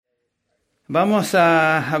Vamos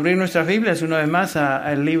a abrir nuestras Biblias una vez más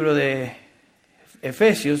al libro de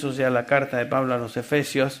Efesios, o sea, la carta de Pablo a los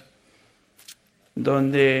Efesios,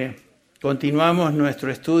 donde continuamos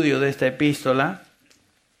nuestro estudio de esta epístola.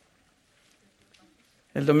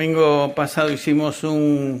 El domingo pasado hicimos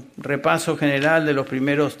un repaso general de los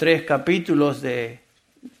primeros 3 capítulos de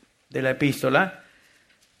la epístola.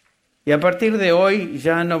 Y a partir de hoy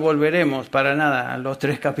ya no volveremos para nada a los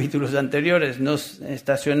 3 capítulos anteriores. Nos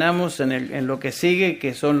estacionamos en lo que sigue,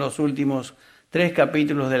 que son los últimos 3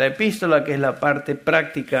 capítulos de la epístola, que es la parte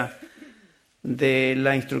práctica de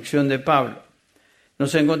la instrucción de Pablo.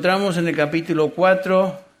 Nos encontramos en el capítulo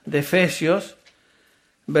 4 de Efesios,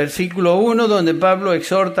 versículo 1, donde Pablo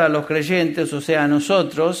exhorta a los creyentes, o sea, a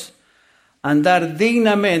nosotros, a andar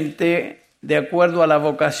dignamente de acuerdo a la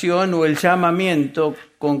vocación o el llamamiento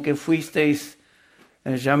con que fuisteis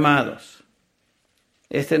llamados.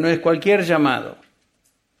 Este no es cualquier llamado,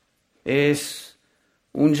 es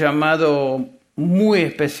un llamado muy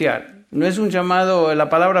especial. No es un llamado, la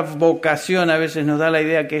palabra vocación a veces nos da la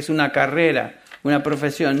idea que es una carrera, una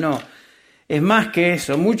profesión. No, es más que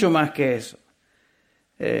eso, mucho más que eso.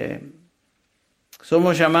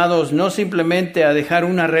 Somos llamados no simplemente a dejar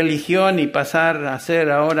una religión y pasar a ser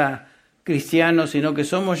ahora cristianos, sino que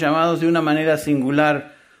somos llamados de una manera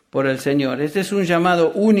singular por el Señor. Este es un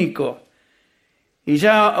llamado único. Y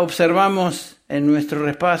ya observamos en nuestro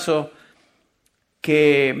repaso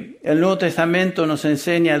que el Nuevo Testamento nos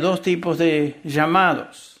enseña 2 tipos de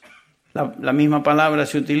llamados. La misma palabra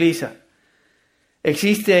se utiliza.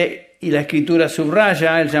 Existe, y la Escritura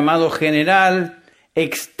subraya, el llamado general,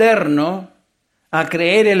 externo, a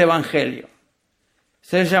creer el Evangelio.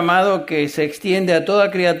 Es el llamado que se extiende a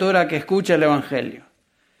toda criatura que escucha el Evangelio.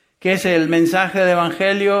 ¿Qué es el mensaje del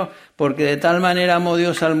Evangelio? Porque de tal manera amó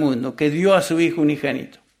Dios al mundo, que dio a su Hijo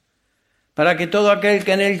unigénito, para que todo aquel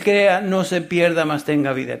que en Él crea no se pierda, mas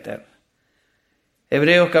tenga vida eterna.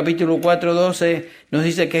 Hebreos capítulo 4:12 nos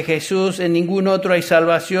dice que Jesús, en ningún otro hay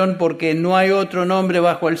salvación, porque no hay otro nombre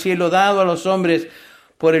bajo el cielo dado a los hombres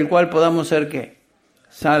por el cual podamos ser, ¿qué?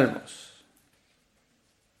 Salvos.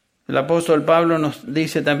 El apóstol Pablo nos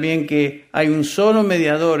dice también que hay un solo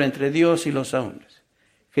mediador entre Dios y los hombres,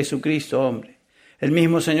 Jesucristo hombre. El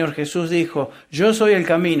mismo Señor Jesús dijo, yo soy el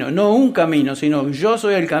camino, no un camino, sino yo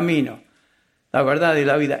soy el camino, la verdad y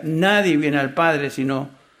la vida. Nadie viene al Padre sino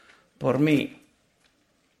por mí.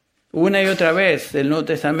 Una y otra vez el Nuevo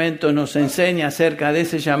Testamento nos enseña acerca de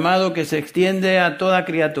ese llamado que se extiende a toda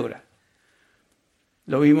criatura.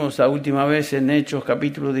 Lo vimos la última vez en Hechos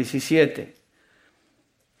capítulo 17.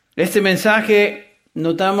 Este mensaje,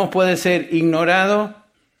 notamos, puede ser ignorado,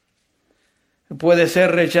 puede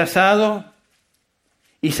ser rechazado,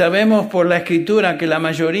 y sabemos por la Escritura que la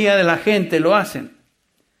mayoría de la gente lo hacen.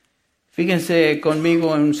 Fíjense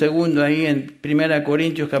conmigo un segundo ahí en 1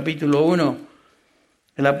 Corintios capítulo 1.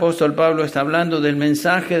 El apóstol Pablo está hablando del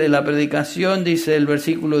mensaje de la predicación, dice el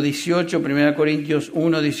versículo 18, 1 Corintios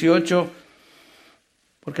 1, 18,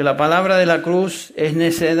 porque la palabra de la cruz es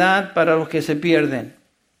necedad para los que se pierden,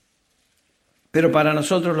 pero para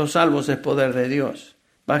nosotros los salvos es poder de Dios.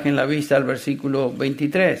 Bajen la vista al versículo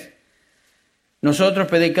 23. Nosotros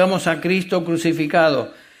predicamos a Cristo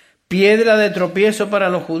crucificado, piedra de tropiezo para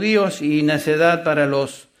los judíos y necedad para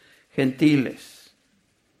los gentiles.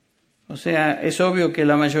 O sea, es obvio que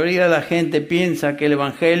la mayoría de la gente piensa que el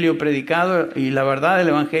evangelio predicado y la verdad del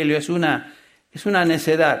evangelio es una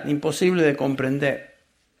necedad imposible de comprender.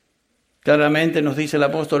 Claramente nos dice el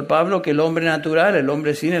apóstol Pablo que el hombre natural, el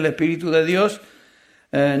hombre sin el Espíritu de Dios,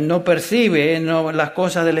 no percibe las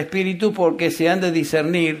cosas del Espíritu porque se han de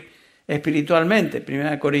discernir espiritualmente.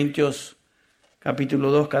 1 Corintios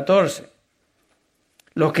capítulo 2, 14.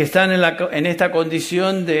 Los que están en esta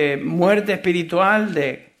condición de muerte espiritual,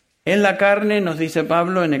 en la carne, nos dice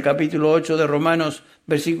Pablo en el capítulo 8 de Romanos,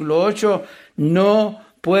 versículo 8, no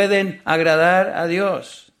pueden agradar a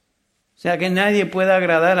Dios. O sea que nadie puede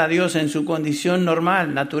agradar a Dios en su condición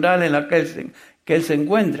normal, natural en la que Él se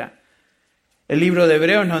encuentra. El libro de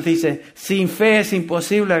Hebreos nos dice, sin fe es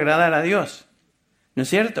imposible agradar a Dios. ¿No es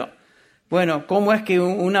cierto? Bueno, ¿cómo es que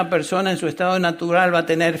una persona en su estado natural va a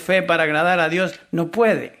tener fe para agradar a Dios? No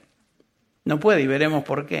puede. No puede, y veremos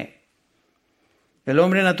por qué. El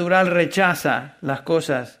hombre natural rechaza las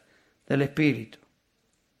cosas del Espíritu.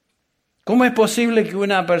 ¿Cómo es posible que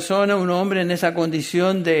una persona, un hombre en esa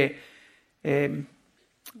condición de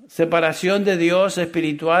separación de Dios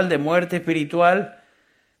espiritual, de muerte espiritual,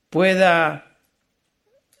 pueda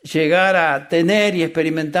llegar a tener y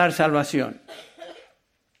experimentar salvación?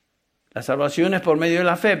 La salvación es por medio de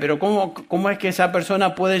la fe, pero ¿cómo es que esa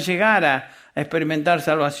persona puede llegar a experimentar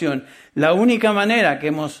salvación. La única manera que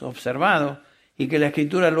hemos observado y que la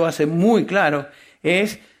Escritura lo hace muy claro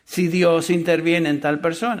es si Dios interviene en tal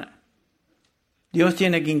persona. Dios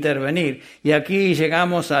tiene que intervenir. Y aquí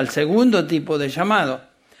llegamos al segundo tipo de llamado.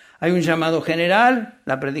 Hay un llamado general,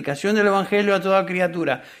 la predicación del Evangelio a toda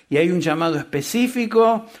criatura. Y hay un llamado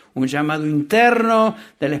específico, un llamado interno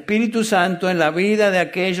del Espíritu Santo en la vida de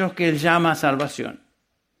aquellos que Él llama a salvación.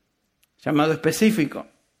 Llamado específico.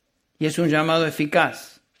 Y es un llamado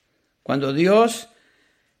eficaz. Cuando Dios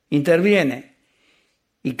interviene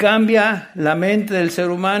y cambia la mente del ser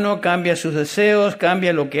humano, cambia sus deseos,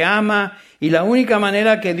 cambia lo que ama. Y la única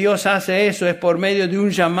manera que Dios hace eso es por medio de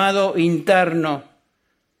un llamado interno.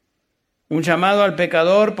 Un llamado al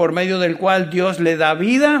pecador por medio del cual Dios le da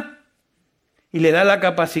vida y le da la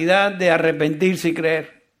capacidad de arrepentirse y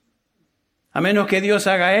creer. A menos que Dios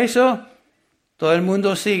haga eso, todo el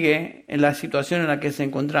mundo sigue en la situación en la que se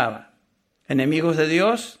encontraba. Enemigos de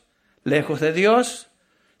Dios, lejos de Dios,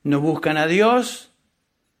 no buscan a Dios,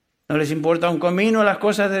 no les importa un comino las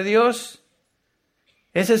cosas de Dios.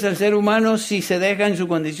 Ese es el ser humano si se deja en su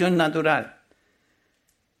condición natural.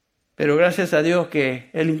 Pero gracias a Dios que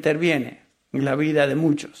Él interviene en la vida de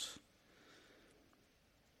muchos.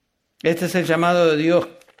 Este es el llamado de Dios,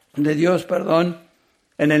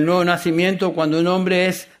 en el nuevo nacimiento, cuando un hombre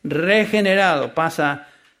es regenerado, pasa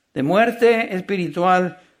de muerte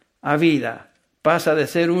espiritual a vida. Pasa de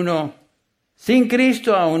ser uno sin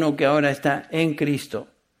Cristo a uno que ahora está en Cristo.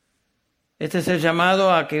 Este es el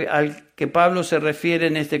llamado al que Pablo se refiere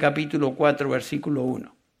en este capítulo 4, versículo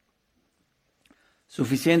 1.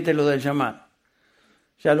 Suficiente lo del llamado.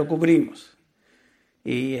 Ya lo cubrimos.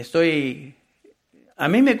 Y a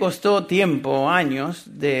mí me costó tiempo, años,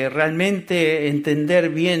 de realmente entender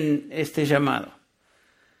bien este llamado.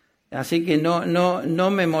 Así que no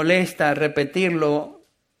me molesta repetirlo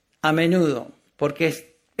a menudo, porque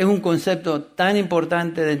es un concepto tan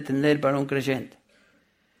importante de entender para un creyente.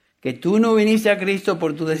 Que tú no viniste a Cristo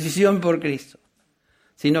por tu decisión por Cristo,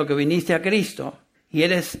 sino que viniste a Cristo y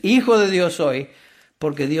eres hijo de Dios hoy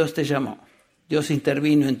porque Dios te llamó. Dios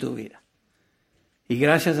intervino en tu vida. Y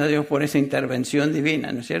gracias a Dios por esa intervención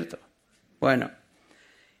divina, ¿no es cierto? Bueno,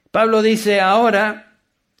 Pablo dice ahora,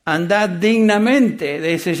 andad dignamente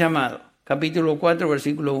de ese llamado. Capítulo 4,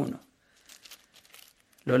 versículo 1.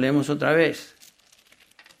 Lo leemos otra vez.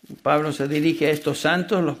 Pablo se dirige a estos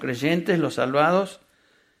santos, los creyentes, los salvados,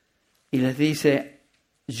 y les dice,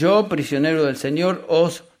 yo, prisionero del Señor,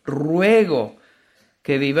 os ruego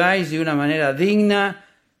que viváis de una manera digna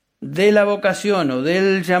de la vocación o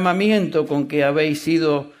del llamamiento con que habéis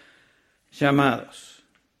sido llamados.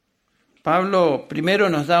 Pablo primero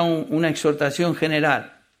nos da una exhortación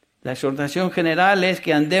general. La exhortación general es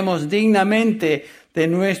que andemos dignamente de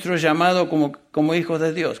nuestro llamado como hijos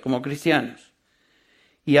de Dios, como cristianos.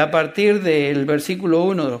 Y a partir del versículo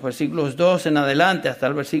 1, de los versículos 2 en adelante hasta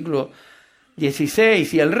el versículo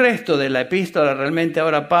 16 y el resto de la epístola, realmente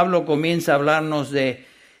ahora Pablo comienza a hablarnos de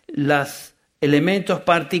los elementos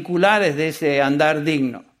particulares de ese andar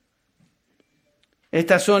digno.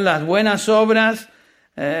 Estas son las buenas obras,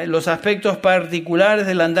 los aspectos particulares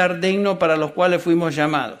del andar digno para los cuales fuimos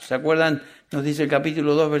llamados. ¿Se acuerdan? Nos dice el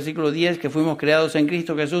capítulo 2, versículo 10, que fuimos creados en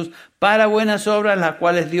Cristo Jesús para buenas obras, las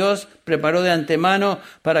cuales Dios preparó de antemano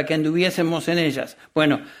para que anduviésemos en ellas.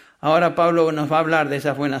 Bueno, ahora Pablo nos va a hablar de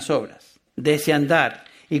esas buenas obras, de ese andar,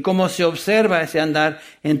 y cómo se observa ese andar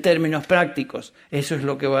en términos prácticos. Eso es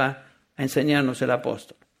lo que va a enseñarnos el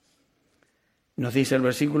apóstol. Nos dice el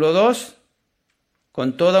versículo 2,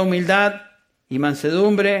 con toda humildad y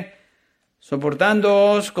mansedumbre,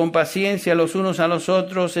 soportándoos con paciencia los unos a los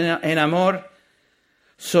otros en amor,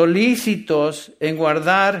 solícitos en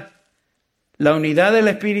guardar la unidad del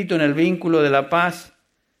Espíritu en el vínculo de la paz.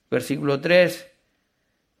 Versículo 3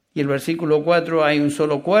 y el versículo 4, hay un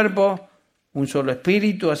solo cuerpo, un solo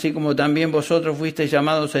espíritu, así como también vosotros fuisteis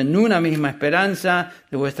llamados en una misma esperanza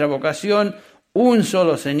de vuestra vocación, un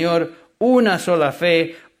solo Señor, una sola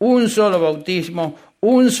fe, un solo bautismo,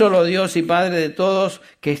 un solo Dios y Padre de todos,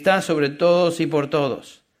 que está sobre todos y por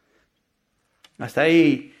todos. Hasta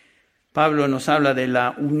ahí Pablo nos habla de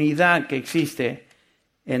la unidad que existe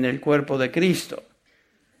en el cuerpo de Cristo.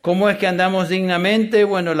 ¿Cómo es que andamos dignamente?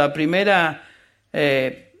 Bueno, la primera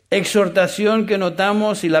exhortación que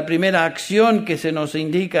notamos y la primera acción que se nos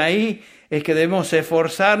indica ahí es que debemos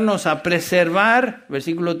esforzarnos a preservar,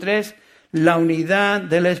 versículo 3, la unidad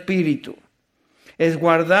del Espíritu. Es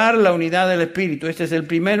guardar la unidad del Espíritu. Este es el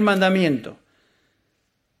primer mandamiento.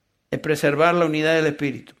 Es preservar la unidad del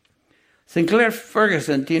Espíritu. Sinclair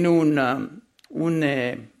Ferguson tiene un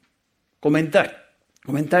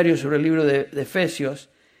comentario sobre el libro de Efesios,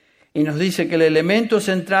 y nos dice que el elemento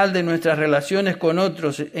central de nuestras relaciones con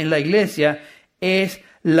otros en la iglesia es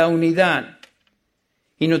la unidad.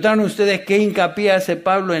 Y notaron ustedes qué hincapié hace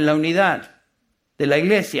Pablo en la unidad de la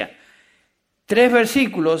iglesia. 3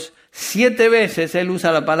 versículos, 7 veces él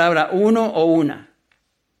usa la palabra uno o una.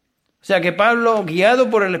 O sea que Pablo, guiado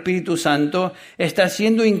por el Espíritu Santo, está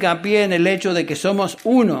haciendo hincapié en el hecho de que somos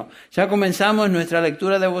uno. Ya comenzamos nuestra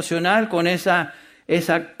lectura devocional con esa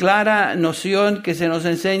clara noción que se nos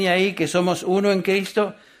enseña ahí, que somos uno en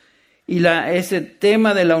Cristo. Y ese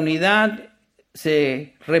tema de la unidad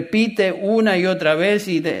se repite una y otra vez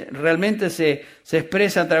y realmente se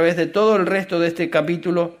expresa a través de todo el resto de este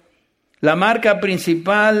capítulo. La marca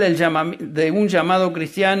principal de un llamado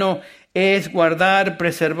cristiano es guardar,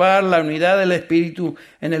 preservar la unidad del Espíritu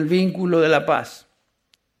en el vínculo de la paz.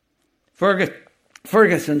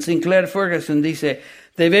 Sinclair Ferguson dice,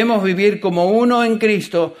 debemos vivir como uno en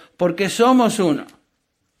Cristo porque somos uno.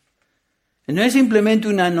 No es simplemente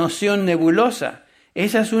una noción nebulosa,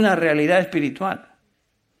 esa es una realidad espiritual.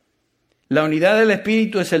 La unidad del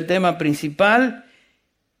Espíritu es el tema principal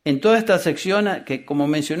en toda esta sección que, como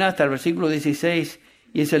mencioné hasta el versículo 16,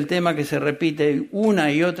 y es el tema que se repite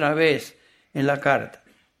una y otra vez en la carta.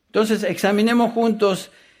 Entonces, examinemos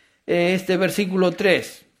juntos este versículo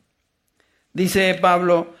 3. Dice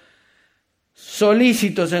Pablo,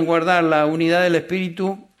 solícitos en guardar la unidad del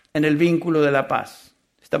Espíritu en el vínculo de la paz.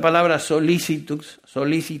 Esta palabra solícitos,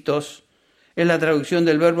 es la traducción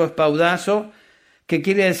del verbo espaudazo, que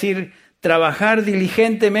quiere decir trabajar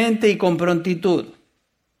diligentemente y con prontitud.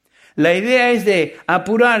 La idea es de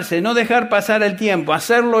apurarse, no dejar pasar el tiempo,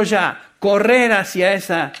 hacerlo ya, correr hacia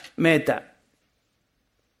esa meta.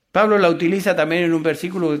 Pablo la utiliza también en un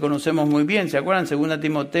versículo que conocemos muy bien, ¿se acuerdan? 2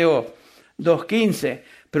 Timoteo 2:15.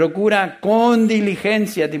 Procura con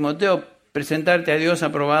diligencia, Timoteo, presentarte a Dios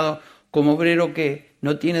aprobado como obrero que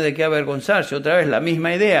no tiene de qué avergonzarse. Otra vez la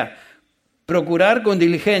misma idea. Procurar con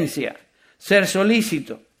diligencia, ser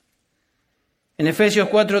solícito. En Efesios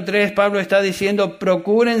 4:3 Pablo está diciendo,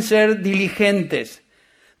 procuren ser diligentes,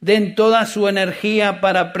 den toda su energía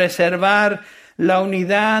para preservar la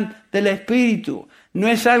unidad del Espíritu. No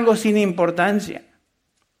es algo sin importancia,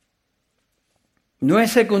 no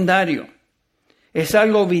es secundario, es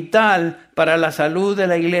algo vital para la salud de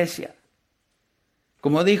la iglesia.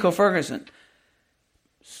 Como dijo Ferguson,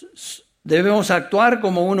 debemos actuar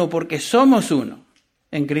como uno porque somos uno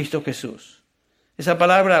en Cristo Jesús. Esa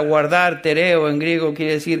palabra guardar, tereo en griego,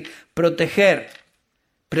 quiere decir proteger,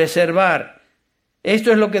 preservar.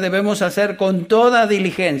 Esto es lo que debemos hacer con toda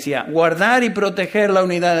diligencia, guardar y proteger la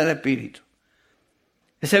unidad del Espíritu.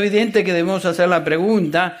 Es evidente que debemos hacer la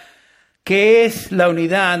pregunta, ¿qué es la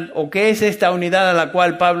unidad o qué es esta unidad a la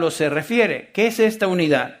cual Pablo se refiere? ¿Qué es esta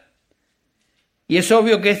unidad? Y es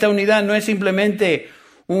obvio que esta unidad no es simplemente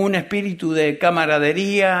un espíritu de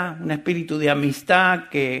camaradería, un espíritu de amistad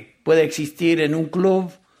que puede existir en un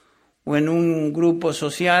club o en un grupo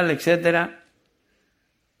social, etc.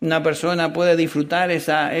 Una persona puede disfrutar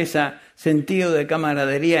ese sentido de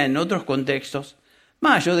camaradería en otros contextos.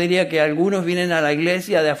 Más, yo diría que algunos vienen a la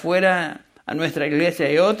iglesia de afuera, a nuestra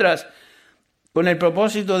iglesia y otras, con el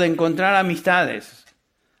propósito de encontrar amistades,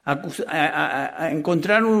 a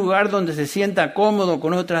encontrar un lugar donde se sienta cómodo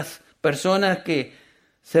con otras personas que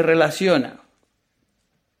se relacionan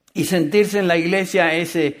y sentirse en la iglesia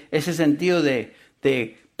ese sentido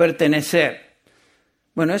de pertenecer.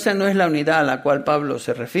 Bueno, esa no es la unidad a la cual Pablo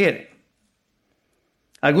se refiere.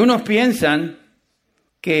 Algunos piensan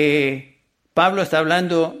que Pablo está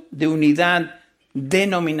hablando de unidad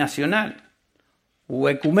denominacional o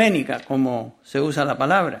ecuménica, como se usa la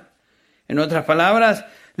palabra. En otras palabras,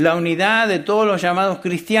 la unidad de todos los llamados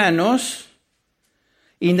cristianos,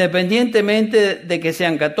 independientemente de que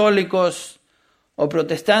sean católicos o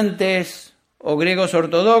protestantes o griegos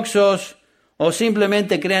ortodoxos o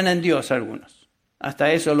simplemente crean en Dios algunos.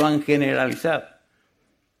 Hasta eso lo han generalizado.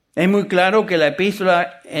 Es muy claro que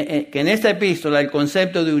que en esta epístola el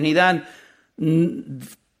concepto de unidad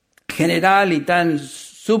general y tan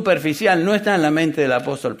superficial no está en la mente del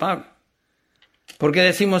apóstol Pablo. ¿Por qué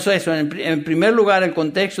decimos eso? En primer lugar, el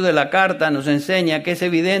contexto de la carta nos enseña que es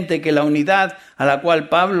evidente que la unidad a la cual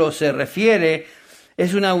Pablo se refiere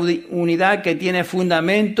es una unidad que tiene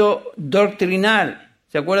fundamento doctrinal.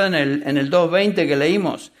 ¿Se acuerdan en el 2:20 que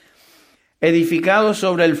leímos? Edificado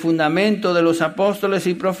sobre el fundamento de los apóstoles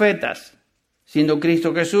y profetas, siendo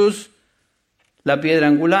Cristo Jesús la piedra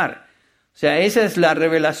angular. O sea, esa es la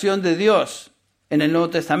revelación de Dios en el Nuevo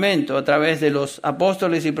Testamento a través de los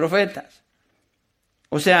apóstoles y profetas.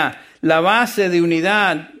 O sea, la base de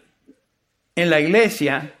unidad en la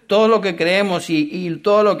iglesia, todo lo que creemos y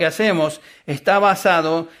todo lo que hacemos está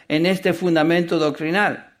basado en este fundamento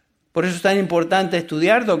doctrinal. Por eso es tan importante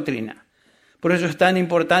estudiar doctrina. Por eso es tan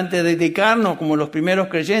importante dedicarnos, como los primeros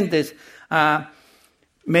creyentes, a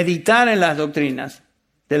meditar en las doctrinas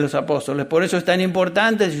de los apóstoles. Por eso es tan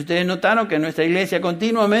importante, si ustedes notaron, que en nuestra iglesia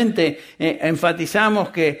continuamente enfatizamos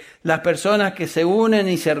que las personas que se unen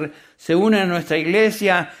y se unen a nuestra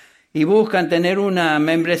iglesia y buscan tener una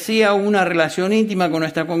membresía o una relación íntima con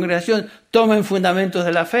nuestra congregación, tomen fundamentos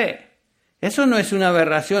de la fe. Eso no es una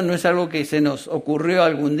aberración, no es algo que se nos ocurrió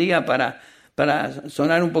algún día para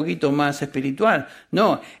sonar un poquito más espiritual.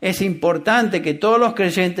 No, es importante que todos los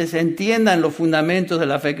creyentes entiendan los fundamentos de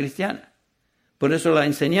la fe cristiana. Por eso la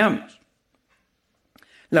enseñamos.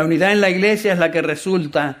 La unidad en la iglesia es la que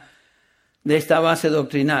resulta de esta base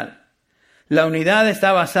doctrinal. La unidad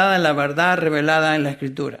está basada en la verdad revelada en la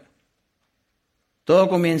Escritura. Todo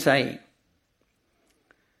comienza ahí.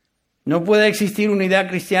 No puede existir unidad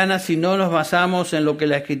cristiana si no nos basamos en lo que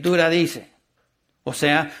la Escritura dice, o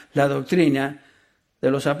sea, la doctrina de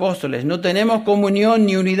los apóstoles. No tenemos comunión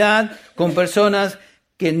ni unidad con personas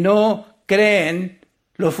que no creen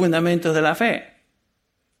los fundamentos de la fe.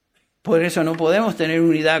 Por eso no podemos tener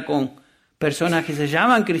unidad con personas que se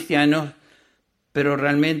llaman cristianos, pero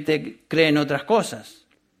realmente creen otras cosas.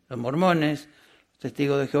 Los mormones, los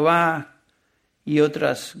testigos de Jehová y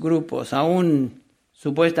otros grupos, aún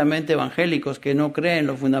supuestamente evangélicos, que no creen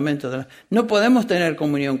los fundamentos de la fe. No podemos tener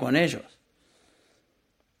comunión con ellos.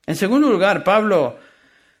 En segundo lugar, Pablo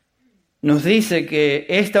nos dice que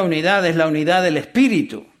esta unidad es la unidad del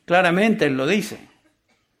Espíritu. Claramente él lo dice.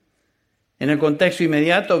 En el contexto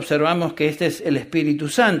inmediato observamos que este es el Espíritu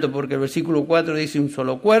Santo, porque el versículo 4 dice un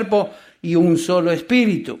solo cuerpo y un solo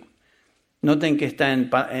espíritu. Noten que está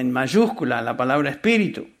en mayúscula la palabra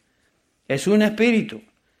espíritu. Es un espíritu.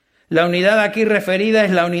 La unidad aquí referida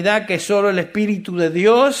es la unidad que solo el Espíritu de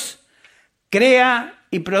Dios crea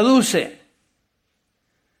y produce.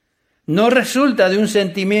 No resulta de un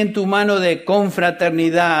sentimiento humano de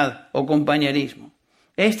confraternidad o compañerismo.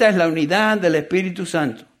 Esta es la unidad del Espíritu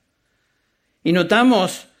Santo. Y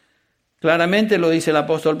notamos, claramente lo dice el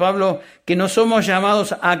apóstol Pablo, que no somos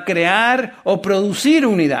llamados a crear o producir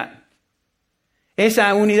unidad.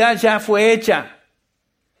 Esa unidad ya fue hecha,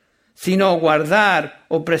 sino guardar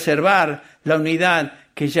o preservar la unidad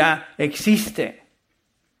que ya existe.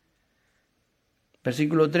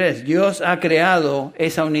 Versículo 3, Dios ha creado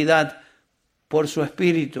esa unidad por su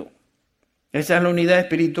Espíritu. Esa es la unidad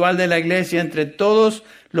espiritual de la iglesia entre todos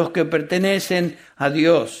los que pertenecen a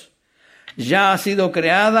Dios. Ya ha sido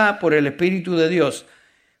creada por el Espíritu de Dios.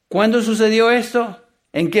 ¿Cuándo sucedió esto?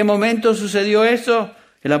 ¿En qué momento sucedió esto?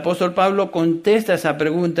 El apóstol Pablo contesta esa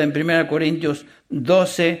pregunta en 1 Corintios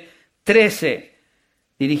 12, 13,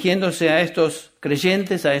 dirigiéndose a estos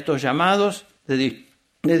creyentes, a estos llamados de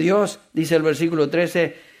Dios, dice el versículo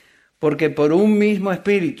 13, porque por un mismo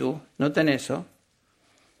Espíritu, noten eso,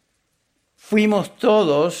 fuimos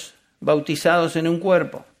todos bautizados en un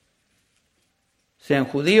cuerpo. Sean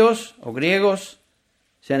judíos o griegos,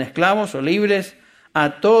 sean esclavos o libres,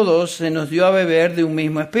 a todos se nos dio a beber de un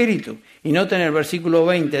mismo espíritu. Y noten el versículo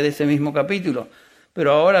 20 de ese mismo capítulo.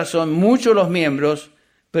 Pero ahora son muchos los miembros,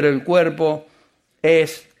 pero el cuerpo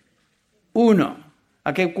es uno.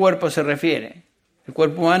 ¿A qué cuerpo se refiere? El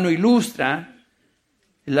cuerpo humano ilustra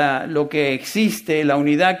lo que existe, la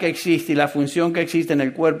unidad que existe y la función que existe en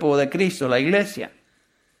el cuerpo de Cristo, la iglesia.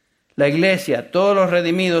 La iglesia, todos los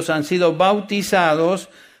redimidos han sido bautizados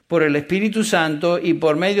por el Espíritu Santo y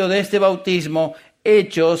por medio de este bautismo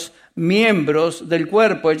hechos miembros del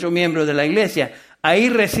cuerpo, hechos miembros de la iglesia. Ahí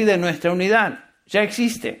reside nuestra unidad, ya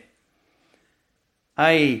existe.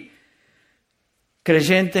 Hay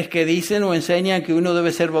creyentes que dicen o enseñan que uno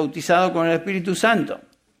debe ser bautizado con el Espíritu Santo.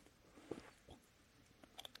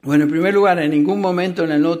 Bueno, en primer lugar, en ningún momento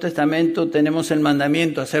en el Nuevo Testamento tenemos el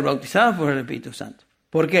mandamiento a ser bautizados por el Espíritu Santo.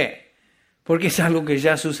 ¿Por qué? Porque es algo que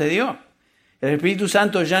ya sucedió. El Espíritu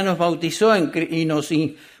Santo ya nos bautizó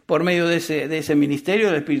y por medio de ese ministerio,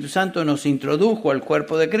 el Espíritu Santo nos introdujo al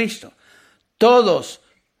cuerpo de Cristo. Todos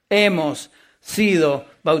hemos sido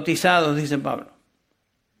bautizados, dice Pablo.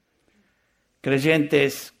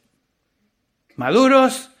 Creyentes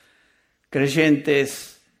maduros,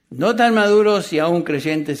 creyentes no tan maduros y aún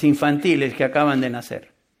creyentes infantiles que acaban de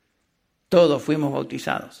nacer. Todos fuimos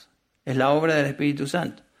bautizados. Es la obra del Espíritu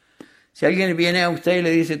Santo. Si alguien viene a usted y le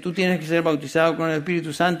dice, tú tienes que ser bautizado con el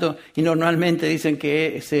Espíritu Santo, y normalmente dicen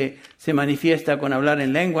que se manifiesta con hablar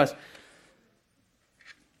en lenguas,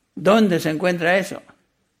 ¿dónde se encuentra eso?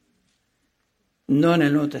 No en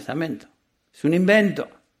el Nuevo Testamento. Es un invento.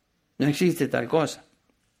 No existe tal cosa.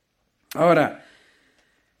 Ahora,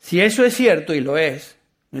 si eso es cierto, y lo es,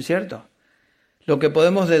 ¿no es cierto? Lo que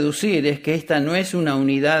podemos deducir es que esta no es una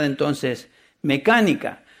unidad entonces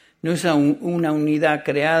mecánica, no es una unidad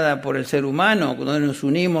creada por el ser humano, donde nos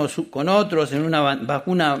unimos con otros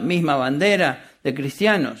bajo una misma bandera de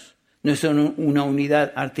cristianos. No es una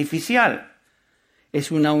unidad artificial,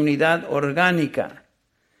 es una unidad orgánica,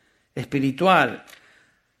 espiritual,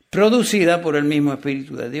 producida por el mismo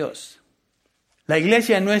Espíritu de Dios. La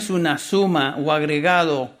iglesia no es una suma o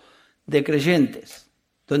agregado de creyentes,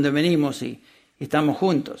 donde venimos y estamos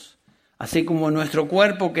juntos. Así como nuestro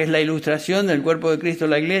cuerpo, que es la ilustración del cuerpo de Cristo,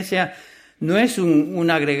 la iglesia, no es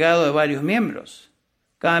un agregado de varios miembros.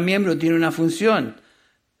 Cada miembro tiene una función,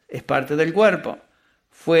 es parte del cuerpo.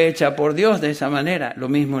 Fue hecha por Dios de esa manera, lo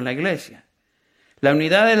mismo en la iglesia. La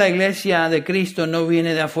unidad de la iglesia de Cristo no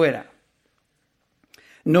viene de afuera.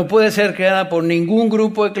 No puede ser creada por ningún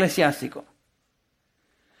grupo eclesiástico.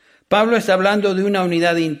 Pablo está hablando de una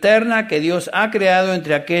unidad interna que Dios ha creado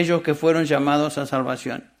entre aquellos que fueron llamados a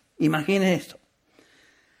salvación. Imagine esto.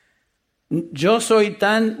 Yo soy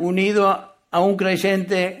tan unido a un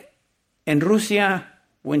creyente en Rusia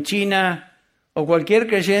o en China o cualquier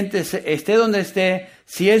creyente, esté donde esté,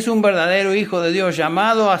 si es un verdadero hijo de Dios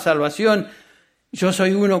llamado a salvación, yo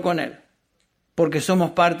soy uno con él, porque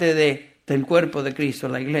somos parte del cuerpo de Cristo,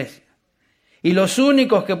 la iglesia. Y los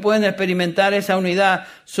únicos que pueden experimentar esa unidad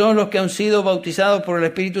son los que han sido bautizados por el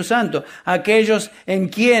Espíritu Santo, aquellos en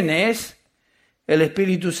quienes el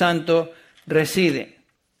Espíritu Santo reside.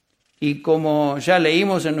 Y como ya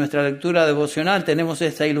leímos en nuestra lectura devocional, tenemos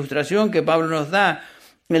esta ilustración que Pablo nos da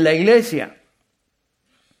en la iglesia,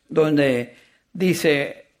 donde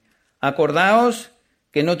dice: acordaos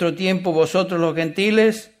que en otro tiempo vosotros los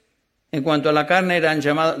gentiles, en cuanto a la carne, eran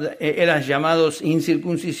llamados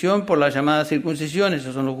incircuncisión por la llamada circuncisión,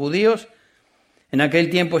 esos son los judíos. En aquel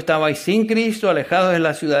tiempo estabais sin Cristo, alejados de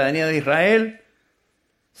la ciudadanía de Israel.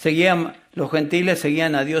 Los gentiles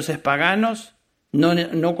seguían a dioses paganos,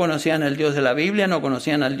 no conocían al Dios de la Biblia, no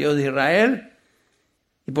conocían al Dios de Israel.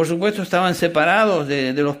 Y por supuesto estaban separados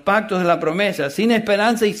de los pactos de la promesa, sin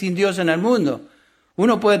esperanza y sin Dios en el mundo.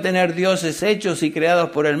 Uno puede tener dioses hechos y creados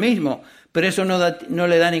por él mismo, pero eso no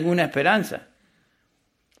le da ninguna esperanza.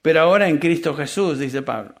 Pero ahora en Cristo Jesús, dice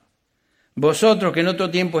Pablo, vosotros que en otro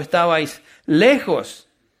tiempo estabais lejos,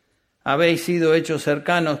 habéis sido hechos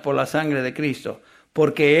cercanos por la sangre de Cristo,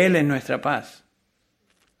 porque Él es nuestra paz.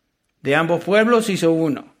 De ambos pueblos hizo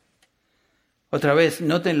uno. Otra vez,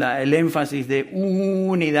 noten el énfasis de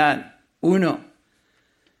unidad, uno.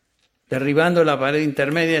 Derribando la pared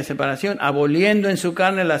intermedia de separación, aboliendo en su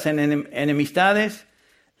carne las enemistades,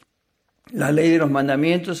 la ley de los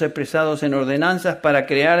mandamientos expresados en ordenanzas, para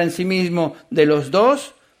crear en sí mismo de los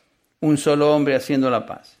dos un solo hombre haciendo la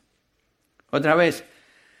paz. Otra vez,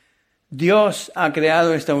 Dios ha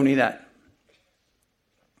creado esta unidad,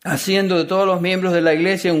 haciendo de todos los miembros de la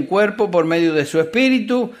iglesia un cuerpo por medio de su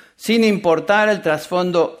espíritu, sin importar el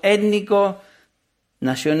trasfondo étnico,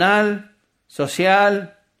 nacional,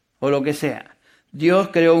 social o lo que sea. Dios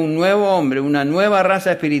creó un nuevo hombre, una nueva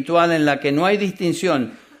raza espiritual en la que no hay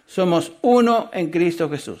distinción. Somos uno en Cristo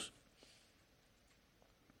Jesús.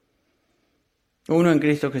 Uno en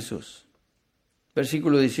Cristo Jesús.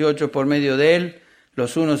 Versículo 18, por medio de Él,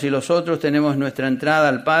 los unos y los otros tenemos nuestra entrada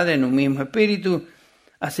al Padre en un mismo espíritu.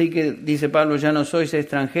 Así que, dice Pablo, ya no sois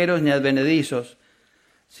extranjeros ni advenedizos,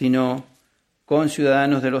 sino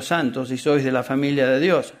conciudadanos de los santos y sois de la familia de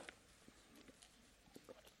Dios.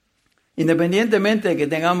 Independientemente de que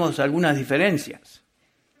tengamos algunas diferencias,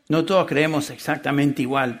 no todos creemos exactamente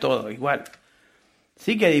igual, todo igual.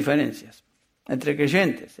 Sí que hay diferencias entre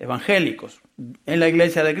creyentes, evangélicos, en la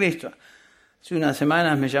iglesia de Cristo. Hace un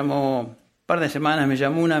par de semanas me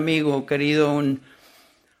llamó un amigo querido, un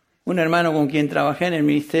hermano con quien trabajé en el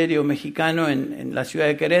ministerio mexicano en la ciudad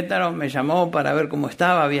de Querétaro. Me llamó para ver cómo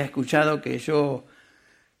estaba, había escuchado que yo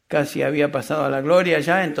casi había pasado a la gloria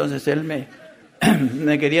ya, entonces él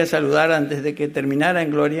me quería saludar antes de que terminara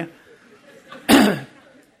en gloria.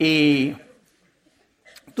 Y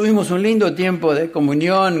tuvimos un lindo tiempo de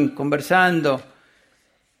comunión, conversando.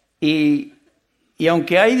 Y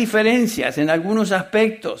aunque hay diferencias en algunos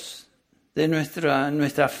aspectos de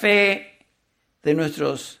nuestra fe, de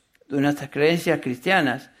nuestras creencias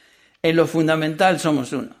cristianas, en lo fundamental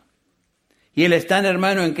somos uno. Y Él es tan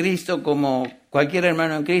hermano en Cristo como cualquier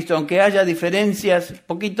hermano en Cristo, aunque haya diferencias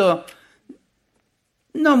poquito,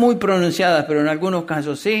 no muy pronunciadas, pero en algunos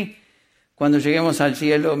casos sí. Cuando lleguemos al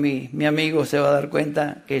cielo, mi amigo se va a dar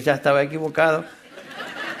cuenta que ya estaba equivocado.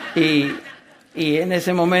 Y en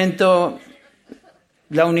ese momento,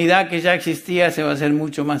 la unidad que ya existía se va a hacer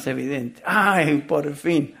mucho más evidente. ¡Ay, por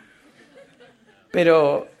fin!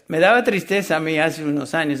 Pero me daba tristeza a mí hace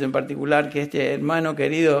unos años en particular que este hermano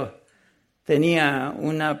querido tenía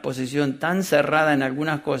una posición tan cerrada en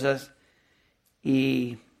algunas cosas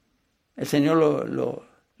y el Señor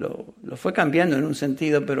lo fue cambiando en un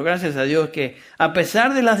sentido, pero gracias a Dios que a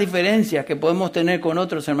pesar de las diferencias que podemos tener con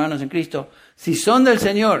otros hermanos en Cristo, si son del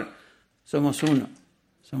Señor, somos uno.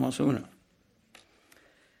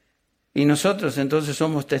 Y nosotros entonces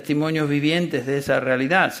somos testimonios vivientes de esa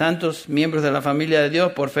realidad, santos, miembros de la familia de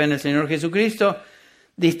Dios por fe en el Señor Jesucristo,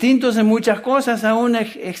 distintos en muchas cosas aún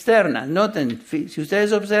externas. Noten, si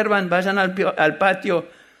ustedes observan, vayan al patio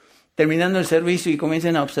terminando el servicio y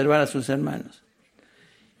comiencen a observar a sus hermanos.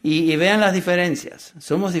 Y vean las diferencias.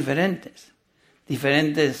 Somos diferentes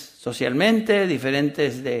socialmente,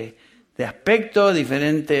 diferentes de aspecto,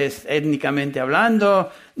 diferentes étnicamente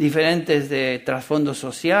hablando, diferentes de trasfondo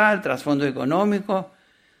social, trasfondo económico.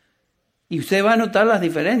 Y usted va a notar las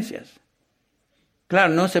diferencias.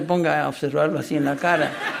 Claro, no se ponga a observarlo así en la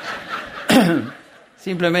cara.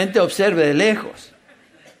 Simplemente observe de lejos.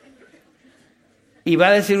 Y va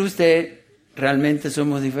a decir usted, realmente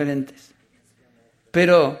somos diferentes.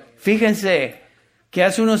 Pero fíjense que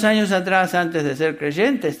hace unos años atrás, antes de ser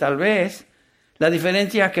creyentes, tal vez, las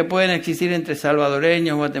diferencias que pueden existir entre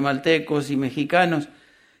salvadoreños, guatemaltecos y mexicanos,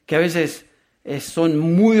 que a veces son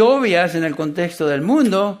muy obvias en el contexto del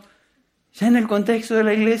mundo, ya en el contexto de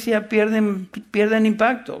la iglesia pierden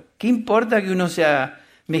impacto. ¿Qué importa que uno sea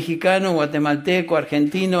mexicano, guatemalteco,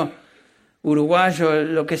 argentino, uruguayo,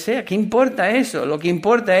 lo que sea? ¿Qué importa eso? Lo que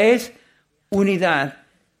importa es unidad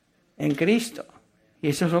en Cristo. Y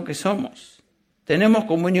eso es lo que somos. Tenemos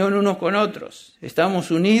comunión unos con otros. Estamos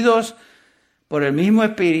unidos por el mismo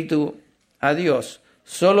Espíritu a Dios.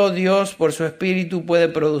 Solo Dios por su Espíritu puede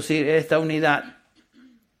producir esta unidad.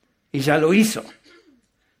 Y ya lo hizo.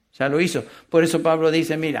 Por eso Pablo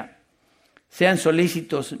dice, mira, sean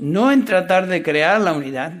solícitos no en tratar de crear la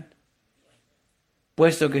unidad,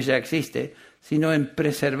 puesto que ya existe, sino en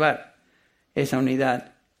preservar esa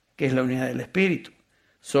unidad, que es la unidad del Espíritu.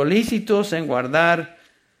 Solícitos en guardar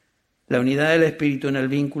la unidad del Espíritu en el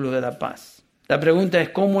vínculo de la paz. La pregunta es,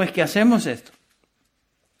 ¿cómo es que hacemos esto?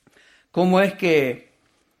 ¿Cómo es que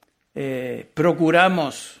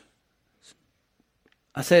procuramos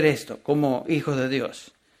hacer esto como hijos de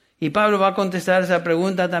Dios? Y Pablo va a contestar esa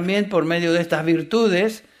pregunta también por medio de estas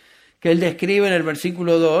virtudes que él describe en el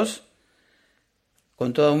versículo 2,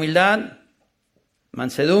 con toda humildad,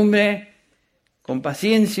 mansedumbre, con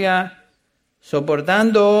paciencia,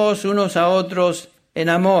 soportándoos unos a otros en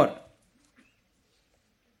amor.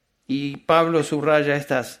 Y Pablo subraya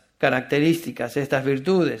estas características, estas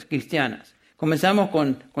virtudes cristianas. Comenzamos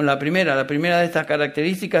con la primera de estas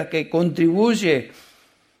características que contribuye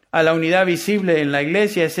a la unidad visible en la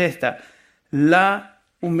iglesia es esta, la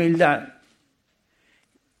humildad.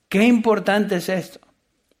 Qué importante es esto.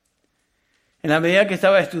 En la medida que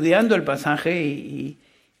estaba estudiando el pasaje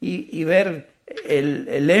y ver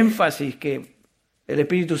el énfasis que el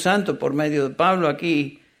Espíritu Santo por medio de Pablo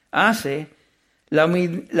aquí hace, la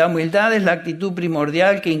humildad es la actitud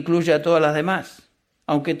primordial que incluye a todas las demás.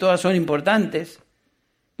 Aunque todas son importantes,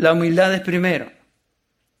 la humildad es primero.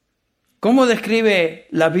 ¿Cómo describe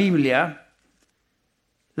la Biblia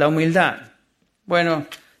la humildad? Bueno,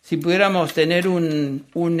 si pudiéramos tener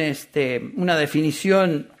una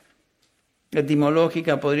definición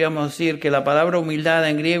etimológica, podríamos decir que la palabra humildad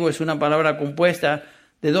en griego es una palabra compuesta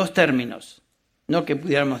de dos términos. No que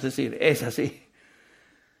pudiéramos decir, es así.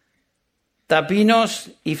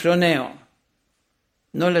 Tapinos y froneo.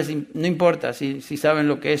 No importa si saben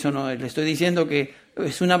lo que es o no. Les estoy diciendo que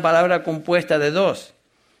es una palabra compuesta de dos.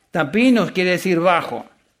 Tapinos quiere decir bajo.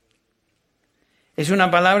 Es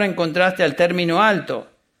una palabra en contraste al término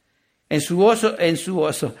alto. En su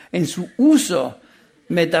uso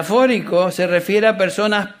metafórico se refiere a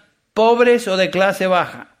personas pobres o de clase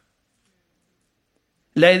baja.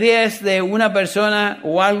 La idea es de una persona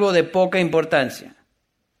o algo de poca importancia.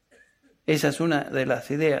 Esa es una de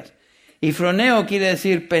las ideas. Y froneo quiere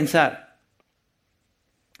decir pensar.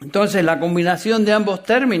 Entonces, la combinación de ambos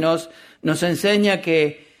términos nos enseña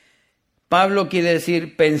que Pablo quiere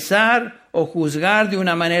decir pensar o juzgar de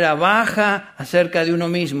una manera baja acerca de uno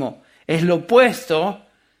mismo. Es lo opuesto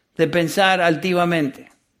de pensar altivamente.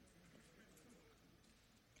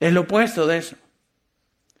 Es lo opuesto de eso.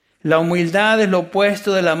 La humildad es lo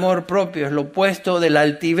opuesto del amor propio, es lo opuesto de la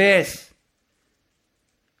altivez.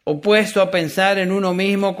 Opuesto a pensar en uno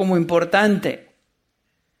mismo como importante.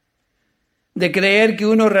 De creer que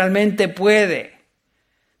uno realmente puede.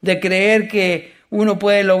 De creer que uno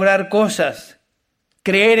puede lograr cosas.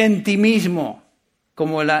 Creer en ti mismo,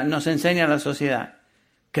 como nos enseña la sociedad.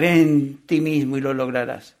 Cree en ti mismo y lo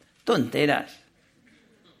lograrás. Tonteras.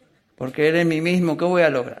 Porque eres mí mismo, ¿qué voy a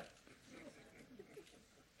lograr?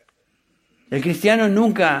 El cristiano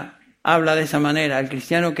nunca habla de esa manera. El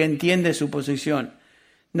cristiano que entiende su posición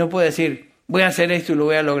no puede decir, voy a hacer esto y lo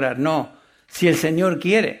voy a lograr. No, si el Señor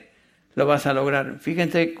quiere, lo vas a lograr.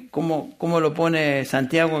 Fíjense cómo lo pone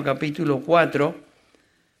Santiago capítulo 4,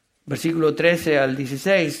 versículo 13 al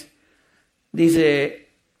 16. Dice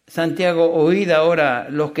Santiago, oíd ahora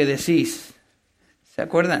los que decís. ¿Se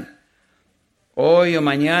acuerdan? Hoy o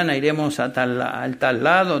mañana iremos a tal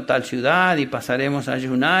lado, tal ciudad, y pasaremos allí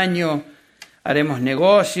un año, haremos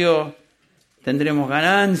negocio, tendremos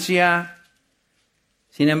ganancia.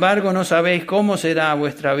 Sin embargo, no sabéis cómo será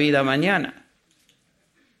vuestra vida mañana.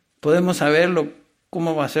 ¿Podemos saberlo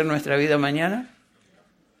cómo va a ser nuestra vida mañana?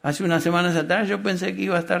 Hace unas semanas atrás yo pensé que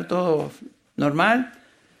iba a estar todo normal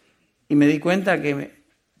y me di cuenta que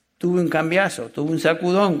tuve un cambiazo, tuve un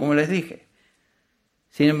sacudón, como les dije.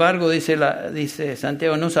 Sin embargo, dice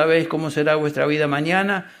Santiago, no sabéis cómo será vuestra vida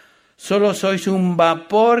mañana, solo sois un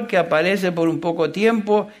vapor que aparece por un poco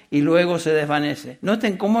tiempo y luego se desvanece.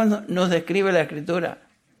 Noten cómo nos describe la Escritura.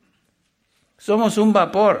 Somos un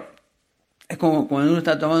vapor. Es como cuando uno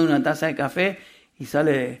está tomando una taza de café y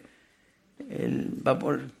sale el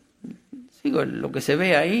vapor, sigo lo que se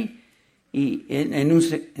ve ahí, y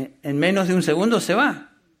en menos de un segundo se va.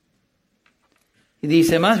 Y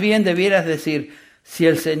dice, más bien debieras decir, si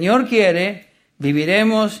el Señor quiere,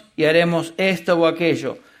 viviremos y haremos esto o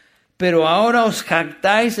aquello. Pero ahora os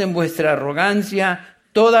jactáis en vuestra arrogancia,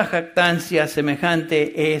 toda jactancia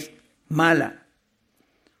semejante es mala.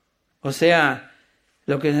 O sea,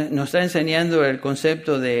 lo que nos está enseñando el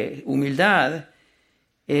concepto de humildad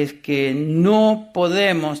es que no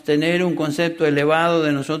podemos tener un concepto elevado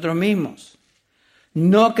de nosotros mismos.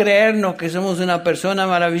 No creernos que somos una persona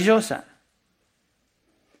maravillosa,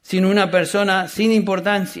 sino una persona sin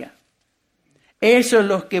importancia. Eso es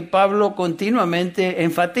lo que Pablo continuamente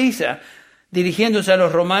enfatiza. Dirigiéndose a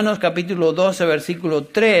los Romanos capítulo 12, versículo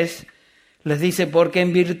 3, les dice, porque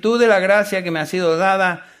en virtud de la gracia que me ha sido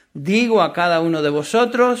dada, digo a cada uno de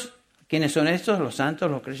vosotros, ¿quiénes son estos? Los santos,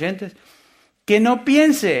 los creyentes, que no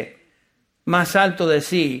piense más alto de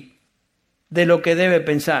sí de lo que debe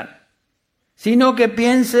pensar, sino que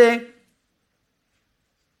piense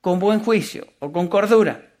con buen juicio o con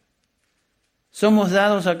cordura. Somos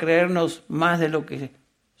dados a creernos más de lo que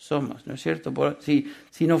somos, ¿no es cierto? Si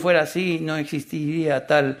no fuera así, no existiría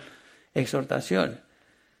tal exhortación.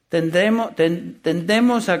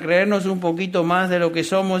 Tendemos a creernos un poquito más de lo que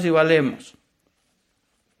somos y valemos.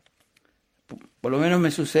 Por lo menos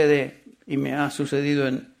me sucede y me ha sucedido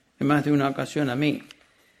en más de una ocasión a mí.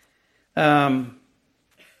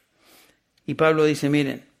 Y Pablo dice,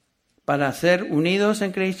 miren, para ser unidos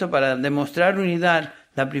en Cristo, para demostrar unidad,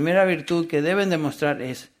 la primera virtud que deben demostrar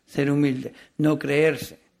es ser humilde, no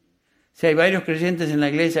creerse. Si hay varios creyentes en la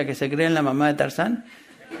iglesia que se creen la mamá de Tarzán,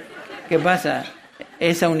 ¿qué pasa?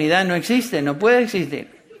 Esa unidad no existe, no puede existir.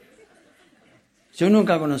 Yo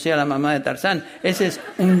nunca conocí a la mamá de Tarzán. Ese es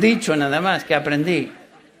un dicho nada más que aprendí,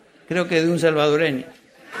 creo que de un salvadoreño.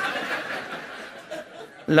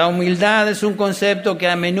 La humildad es un concepto que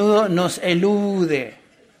a menudo nos elude.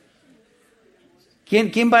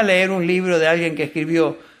 ¿Quién va a leer un libro de alguien que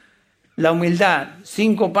escribió La humildad,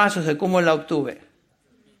 5 pasos de cómo la obtuve?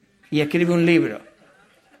 Y escribe un libro.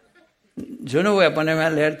 Yo no voy a ponerme a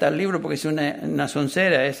leer tal libro porque es una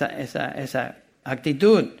soncera esa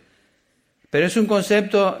actitud. Pero es un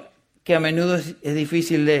concepto que a menudo es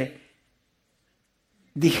difícil de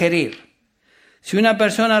digerir. Si una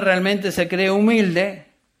persona realmente se cree humilde,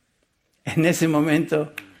 en ese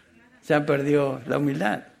momento ya perdió la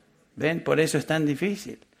humildad. ¿Ven? Por eso es tan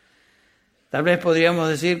difícil. Tal vez podríamos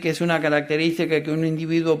decir que es una característica que un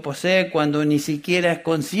individuo posee cuando ni siquiera es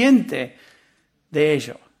consciente de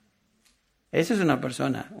ello. Esa es una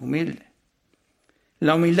persona humilde.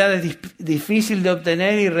 La humildad es difícil de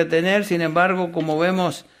obtener y retener, sin embargo, como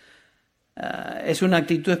vemos, es una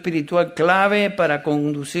actitud espiritual clave para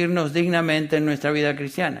conducirnos dignamente en nuestra vida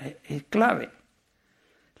cristiana. Es clave.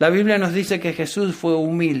 La Biblia nos dice que Jesús fue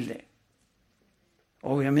humilde.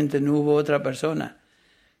 Obviamente no hubo otra persona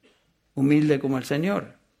humilde como el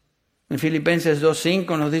Señor. En Filipenses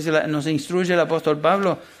 2:5 nos instruye el apóstol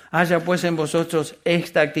Pablo, haya pues en vosotros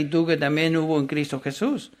esta actitud que también hubo en Cristo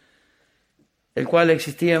Jesús, el cual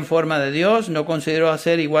existía en forma de Dios, no consideró a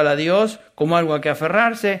ser igual a Dios como algo a que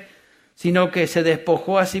aferrarse, sino que se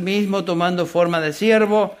despojó a sí mismo tomando forma de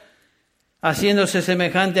siervo, haciéndose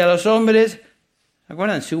semejante a los hombres. ¿Se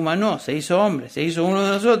acuerdan? Se humanó, se hizo hombre, se hizo uno de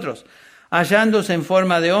nosotros. Hallándose en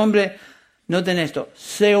forma de hombre, Noten esto,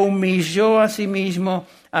 se humilló a sí mismo,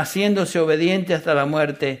 haciéndose obediente hasta la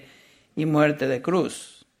muerte y muerte de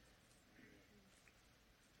cruz.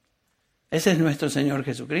 Ese es nuestro Señor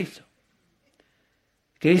Jesucristo.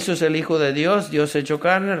 Cristo es el Hijo de Dios, Dios hecho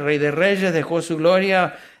carne, Rey de Reyes, dejó su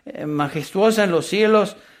gloria majestuosa en los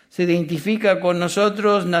cielos, se identifica con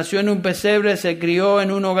nosotros, nació en un pesebre, se crió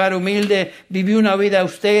en un hogar humilde, vivió una vida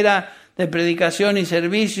austera de predicación y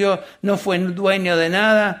servicio, no fue dueño de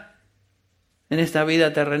nada en esta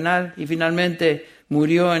vida terrenal y finalmente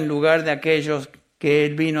murió en lugar de aquellos que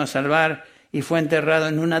Él vino a salvar y fue enterrado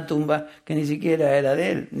en una tumba que ni siquiera era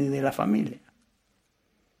de Él ni de la familia.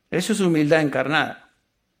 Eso es humildad encarnada.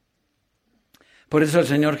 Por eso el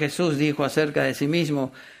Señor Jesús dijo acerca de sí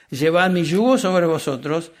mismo, llevad mi yugo sobre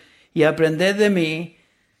vosotros y aprended de mí,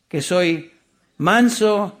 que soy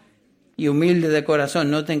manso y humilde de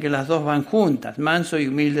corazón. Noten que las dos van juntas, manso y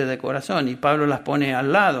humilde de corazón. Y Pablo las pone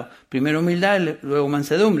al lado. Primero humildad, luego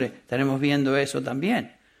mansedumbre. Estaremos viendo eso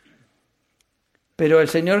también. Pero el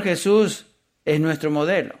Señor Jesús es nuestro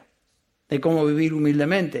modelo de cómo vivir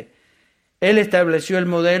humildemente. Él estableció el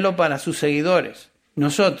modelo para sus seguidores,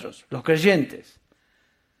 nosotros, los creyentes.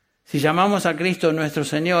 Si llamamos a Cristo nuestro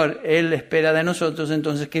Señor, Él espera de nosotros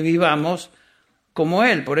entonces que vivamos como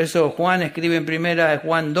Él. Por eso Juan escribe en 1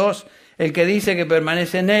 Juan 2, el que dice que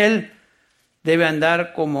permanece en Él debe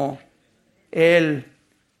andar como Él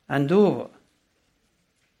anduvo.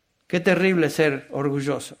 Qué terrible ser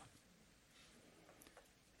orgulloso.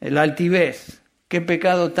 La altivez, qué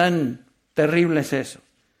pecado tan terrible es eso.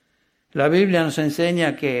 La Biblia nos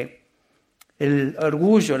enseña que el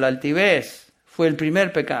orgullo, la altivez, fue el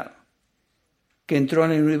primer pecado que entró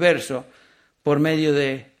en el universo por medio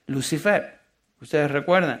de Lucifer. Ustedes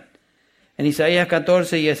recuerdan. En Isaías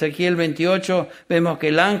 14 y Ezequiel 28 vemos que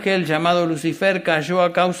el ángel llamado Lucifer cayó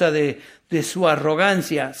a causa de su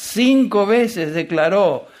arrogancia. 5 veces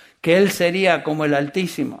declaró que él sería como el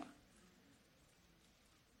Altísimo.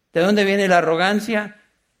 ¿De dónde viene la arrogancia?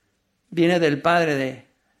 Viene del padre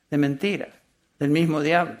de mentiras, del mismo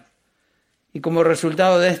diablo. Y como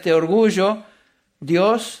resultado de este orgullo,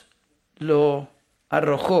 Dios lo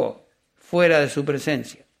arrojó fuera de su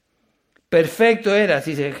presencia. Perfecto eras,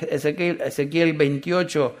 dice Ezequiel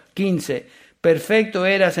 28, 15, perfecto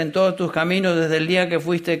eras en todos tus caminos desde el día que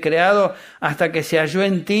fuiste creado hasta que se halló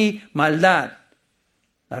en ti maldad,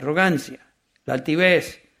 la arrogancia, la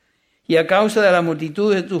altivez. Y a causa de la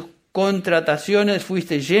multitud de tus contrataciones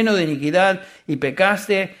fuiste lleno de iniquidad y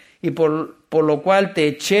pecaste, y por lo cual te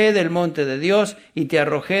eché del monte de Dios y te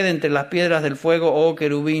arrojé de entre las piedras del fuego, oh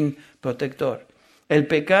querubín protector. El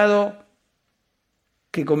pecado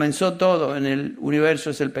que comenzó todo en el universo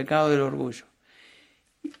es el pecado del orgullo.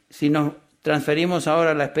 Si nos transferimos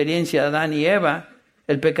ahora a la experiencia de Adán y Eva,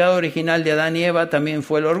 el pecado original de Adán y Eva también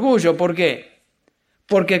fue el orgullo. ¿Por qué?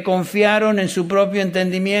 Porque confiaron en su propio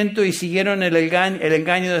entendimiento y siguieron el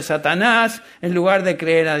engaño de Satanás en lugar de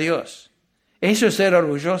creer a Dios. Eso es ser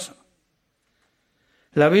orgulloso.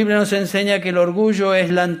 La Biblia nos enseña que el orgullo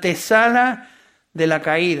es la antesala de la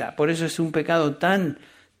caída. Por eso es un pecado tan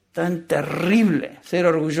terrible, ser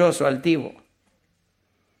orgulloso, altivo.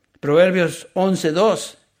 Proverbios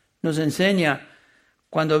 11:2 nos enseña,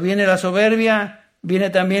 cuando viene la soberbia, viene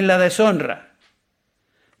también la deshonra.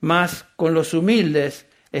 Mas con los humildes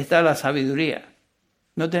está la sabiduría.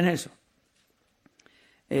 Noten eso.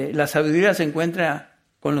 La sabiduría se encuentra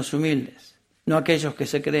con los humildes, no aquellos que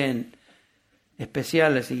se creen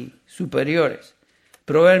especiales y superiores.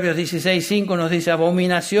 Proverbios 16:5 nos dice,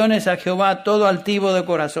 abominaciones a Jehová todo altivo de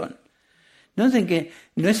corazón. Noten que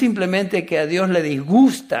no es simplemente que a Dios le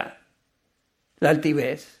disgusta la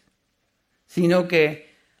altivez, sino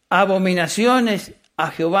que abominaciones a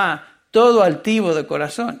Jehová todo altivo de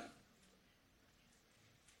corazón.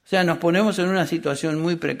 O sea, nos ponemos en una situación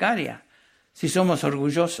muy precaria si somos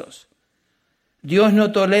orgullosos. Dios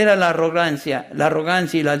no tolera la arrogancia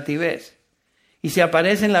y la altivez. Y si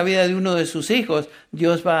aparece en la vida de uno de sus hijos,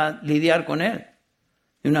 Dios va a lidiar con él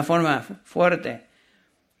de una forma fuerte.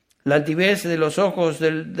 La altivez de los ojos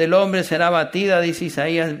del hombre será abatida, dice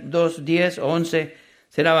Isaías 2, 10 o 11,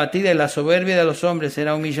 será abatida y la soberbia de los hombres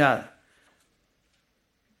será humillada.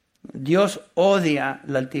 Dios odia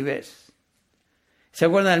la altivez. ¿Se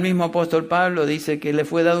acuerdan del mismo apóstol Pablo? Dice que le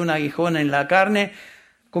fue dado un aguijón en la carne.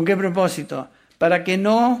 ¿Con qué propósito? Para que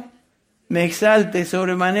no me exalte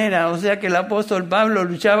sobremanera. O sea que el apóstol Pablo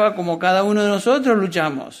luchaba como cada uno de nosotros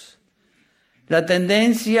luchamos. La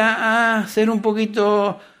tendencia a ser un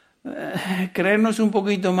poquito, creernos un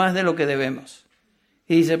poquito más de lo que debemos.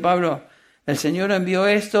 Y dice Pablo, el Señor envió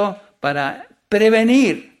esto para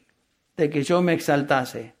prevenir de que yo me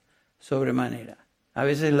exaltase sobremanera. A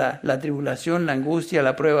veces la tribulación, la angustia,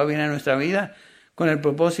 la prueba viene a nuestra vida con el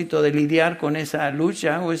propósito de lidiar con esa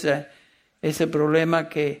lucha o ese problema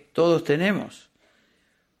que todos tenemos.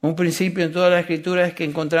 Un principio en toda la Escritura es el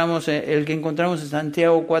que encontramos en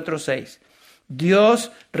Santiago 4:6.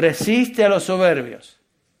 Dios resiste a los soberbios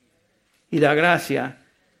y da gracia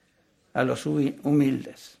a los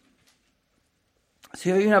humildes. Si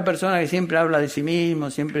hay una persona que siempre habla de sí mismo,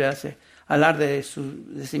 siempre hace alarde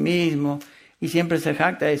de sí mismo y siempre se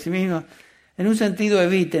jacta de sí mismo, en un sentido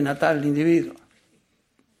eviten a tal individuo.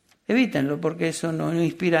 Evítenlo porque eso no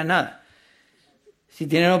inspira nada. Si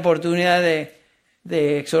tienen oportunidad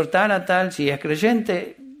de exhortar a tal, si es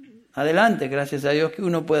creyente, adelante, gracias a Dios que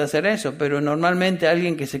uno puede hacer eso, pero normalmente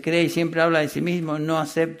alguien que se cree y siempre habla de sí mismo no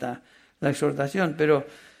acepta la exhortación, pero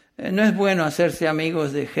no es bueno hacerse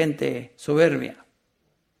amigos de gente soberbia.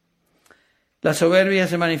 La soberbia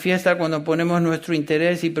se manifiesta cuando ponemos nuestro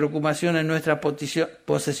interés y preocupación en nuestras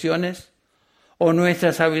posesiones, o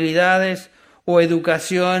nuestras habilidades, o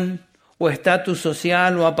educación, o estatus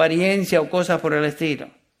social, o apariencia, o cosas por el estilo.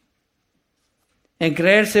 En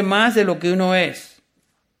creerse más de lo que uno es.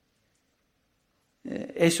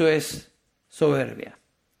 Eso es soberbia.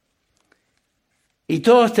 Y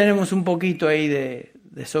todos tenemos un poquito ahí de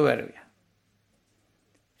soberbia.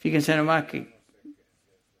 Fíjense nomás que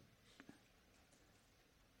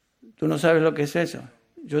tú no sabes lo que es eso.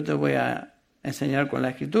 Yo te voy a enseñar con la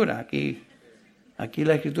Escritura. Aquí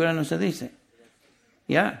la Escritura no se dice.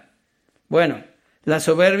 ¿Ya? Bueno, la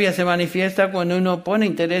soberbia se manifiesta cuando uno pone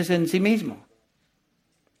interés en sí mismo.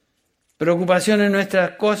 Preocupación en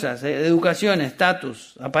nuestras cosas, educación,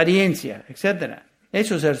 estatus, apariencia, etc.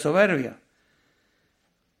 Eso es ser soberbio.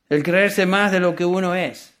 El creerse más de lo que uno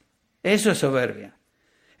es. Eso es soberbia.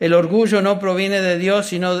 El orgullo no proviene de Dios,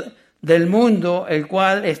 sino del mundo, el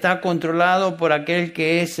cual está controlado por aquel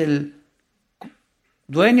que es el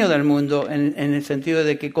dueño del mundo, en el sentido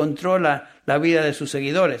de que controla la vida de sus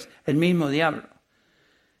seguidores, el mismo diablo.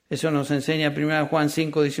 Eso nos enseña 1 Juan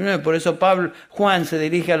 5:19. Por eso Juan se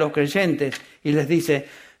dirige a los creyentes y les dice,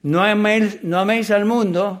 no améis al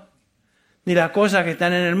mundo ni las cosas que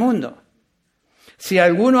están en el mundo. Si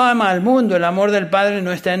alguno ama al mundo, el amor del Padre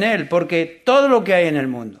no está en él, porque todo lo que hay en el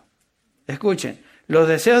mundo, escuchen, los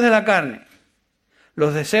deseos de la carne,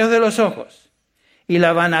 los deseos de los ojos y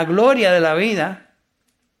la vanagloria de la vida,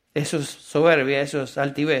 eso es soberbia, eso es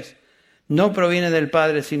altivez, no proviene del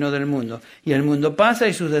Padre sino del mundo. Y el mundo pasa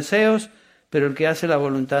y sus deseos, pero el que hace la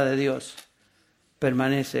voluntad de Dios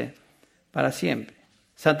permanece para siempre.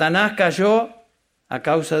 Satanás cayó a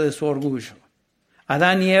causa de su orgullo.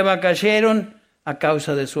 Adán y Eva cayeron a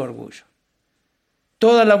causa de su orgullo.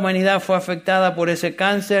 Toda la humanidad fue afectada por ese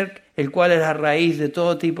cáncer, el cual es la raíz de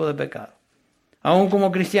todo tipo de pecado. Aún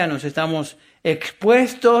como cristianos estamos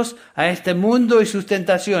expuestos a este mundo y sus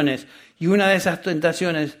tentaciones. Y una de esas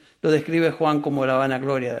tentaciones lo describe Juan como la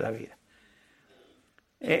vanagloria de la vida.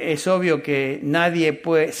 Es obvio que nadie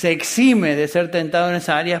se exime de ser tentado en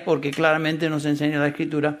esas áreas porque claramente nos enseña la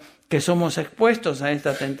Escritura que somos expuestos a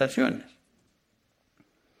estas tentaciones.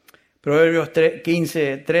 Proverbios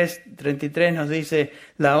 15:33 nos dice,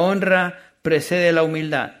 la honra precede la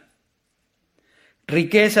humildad.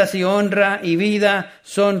 Riquezas y honra y vida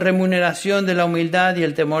son remuneración de la humildad y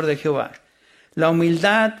el temor de Jehová. La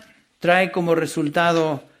humildad trae como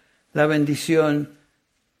resultado la bendición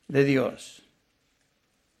de Dios.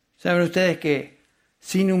 ¿Saben ustedes que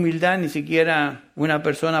sin humildad ni siquiera una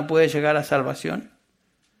persona puede llegar a salvación?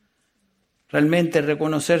 Realmente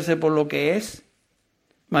reconocerse por lo que es.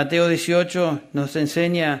 Mateo 18 nos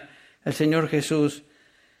enseña el Señor Jesús,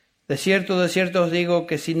 de cierto os digo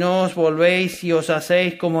que si no os volvéis y os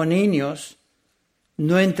hacéis como niños,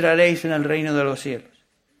 no entraréis en el reino de los cielos.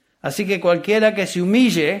 Así que cualquiera que se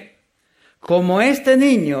humille como este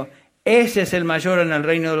niño, ese es el mayor en el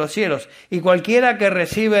reino de los cielos. Y cualquiera que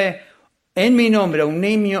recibe en mi nombre a un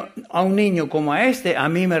niño como a este, a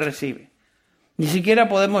mí me recibe. Ni siquiera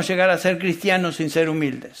podemos llegar a ser cristianos sin ser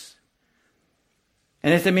humildes.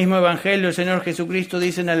 En este mismo evangelio el Señor Jesucristo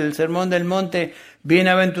dice en el Sermón del Monte,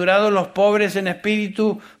 bienaventurados los pobres en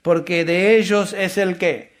espíritu, porque de ellos es el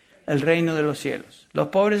 ¿qué? El reino de los cielos. Los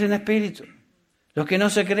pobres en espíritu, los que no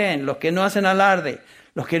se creen, los que no hacen alarde,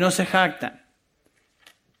 los que no se jactan.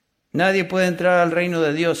 Nadie puede entrar al reino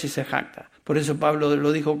de Dios si se jacta. Por eso Pablo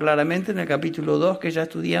lo dijo claramente en el capítulo 2 que ya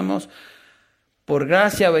estudiamos, por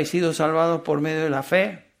gracia habéis sido salvados por medio de la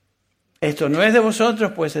fe. Esto no es de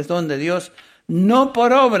vosotros, pues es don de Dios, no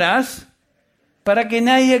por obras, para que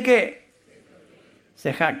nadie que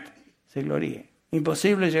se jacte, se gloríe.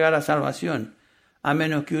 Imposible llegar a salvación, a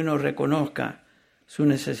menos que uno reconozca su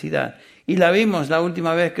necesidad. Y la vimos la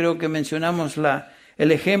última vez, creo que mencionamos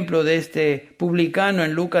el ejemplo de este publicano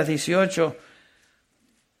en Lucas 18,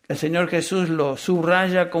 el Señor Jesús lo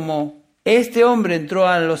subraya como este hombre entró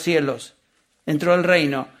a los cielos, entró al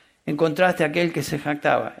reino, en contraste a aquel que se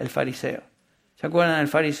jactaba, el fariseo. ¿Se acuerdan? El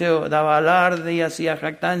fariseo daba alarde y hacía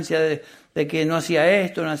jactancia de que no hacía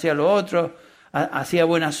esto, no hacía lo otro, hacía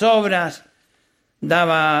buenas obras,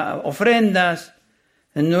 daba ofrendas,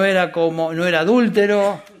 no era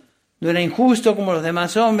adúltero, no era injusto como los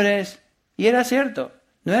demás hombres, y era cierto,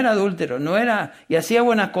 no era adúltero, y hacía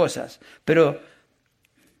buenas cosas, pero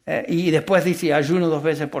y después dice, ayuno 2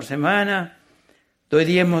 veces por semana, doy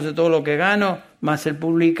diezmos de todo lo que gano, mas el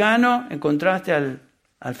publicano, en contraste al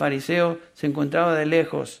fariseo, se encontraba de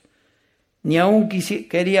lejos, ni aún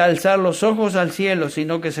quería alzar los ojos al cielo,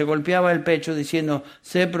 sino que se golpeaba el pecho diciendo,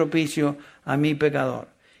 sé propicio a mi pecador.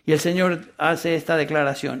 Y el Señor hace esta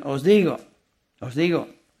declaración, os digo,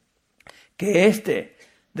 que éste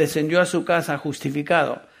descendió a su casa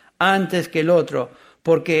justificado antes que el otro,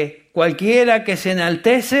 porque cualquiera que se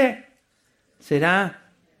enaltece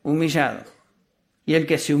será humillado, y el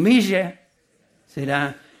que se humille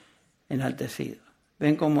será enaltecido.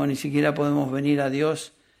 Ven cómo ni siquiera podemos venir a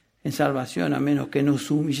Dios en salvación a menos que nos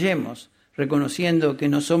humillemos, reconociendo que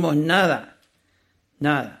no somos nada,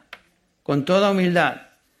 con toda humildad,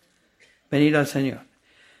 venir al Señor.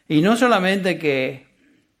 Y no solamente que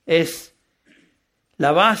es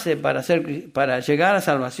la base para llegar a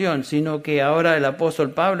salvación, sino que ahora el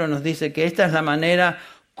apóstol Pablo nos dice que esta es la manera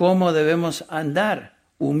como debemos andar,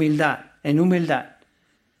 en humildad,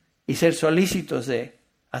 y ser solícitos de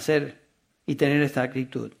hacer y tener esta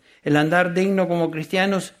actitud. El andar digno como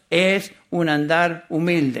cristianos es un andar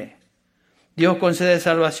humilde. Dios concede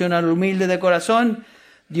salvación al humilde de corazón,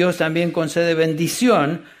 Dios también concede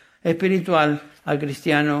bendición espiritual al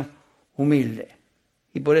cristiano humilde.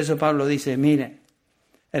 Y por eso Pablo dice, miren,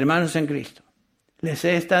 hermanos en Cristo, les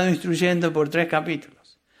he estado instruyendo por 3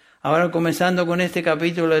 capítulos. Ahora comenzando con este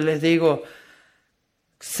capítulo les digo,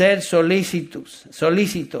 ser solícitos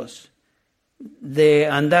de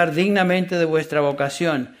andar dignamente de vuestra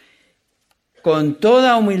vocación, con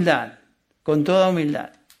toda humildad.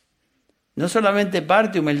 No solamente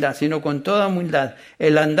parte humildad, sino con toda humildad.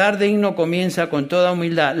 El andar digno comienza con toda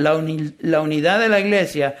humildad. La unidad de la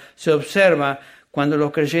iglesia se observa cuando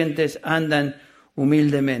los creyentes andan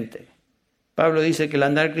humildemente. Pablo dice que el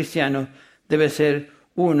andar cristiano debe ser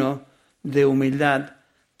uno de humildad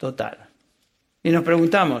total. Y nos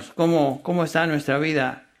preguntamos, ¿cómo está nuestra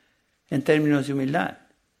vida en términos de humildad?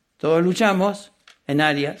 Todos luchamos en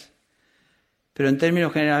áreas, pero en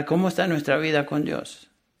términos generales, ¿cómo está nuestra vida con Dios?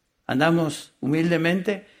 ¿Andamos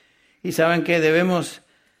humildemente? Y saben que debemos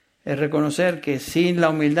reconocer que sin la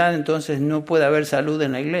humildad entonces no puede haber salud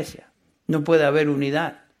en la iglesia, no puede haber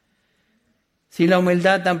unidad. Sin la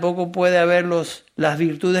humildad tampoco puede haber las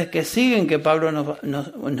virtudes que siguen que Pablo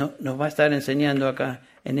nos va a estar enseñando acá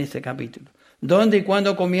en este capítulo. ¿Dónde y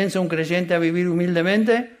cuándo comienza un creyente a vivir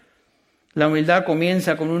humildemente? La humildad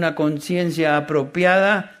comienza con una conciencia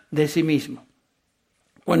apropiada de sí mismo.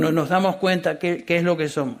 Cuando nos damos cuenta qué es lo que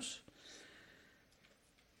somos.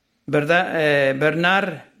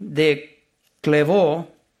 Bernard de Clairvaux,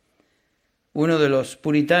 uno de los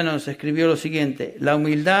puritanos, escribió lo siguiente: la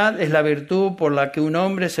humildad es la virtud por la que un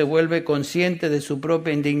hombre se vuelve consciente de su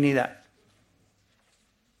propia indignidad.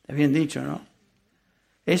 Es bien dicho, ¿no?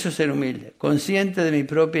 Eso es ser humilde, consciente de mi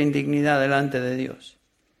propia indignidad delante de Dios.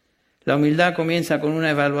 La humildad comienza con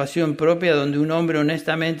una evaluación propia donde un hombre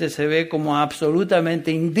honestamente se ve como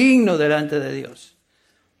absolutamente indigno delante de Dios.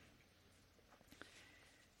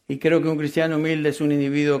 Y creo que un cristiano humilde es un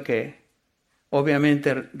individuo que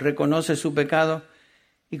obviamente reconoce su pecado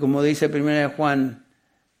y, como dice 1 Juan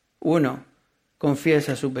 1,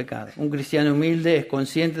 confiesa su pecado. Un cristiano humilde es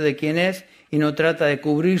consciente de quién es y no trata de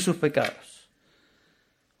cubrir sus pecados.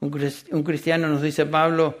 Un cristiano, nos dice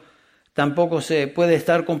Pablo, tampoco se puede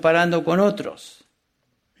estar comparando con otros.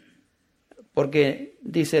 Porque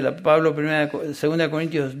dice Pablo 2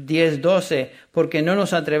 Corintios 10:12, porque no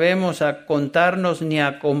nos atrevemos a contarnos ni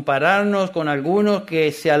a compararnos con algunos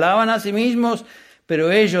que se alaban a sí mismos,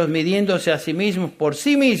 pero ellos, midiéndose a sí mismos por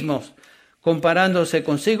sí mismos, comparándose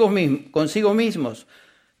consigo mismos,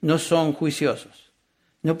 no son juiciosos.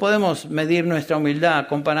 No podemos medir nuestra humildad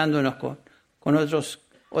comparándonos con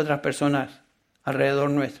otras personas alrededor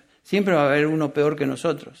nuestro. Siempre va a haber uno peor que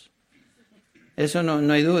nosotros. Eso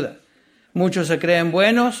no hay duda. Muchos se creen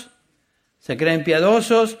buenos, se creen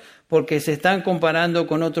piadosos, porque se están comparando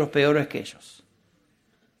con otros peores que ellos.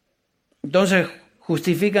 Entonces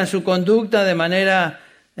justifican su conducta de manera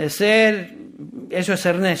de ser, eso es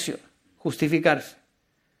ser necio, justificarse.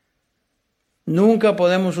 Nunca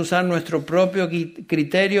podemos usar nuestro propio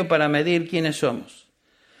criterio para medir quiénes somos.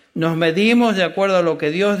 Nos medimos de acuerdo a lo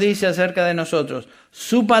que Dios dice acerca de nosotros.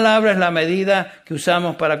 Su palabra es la medida que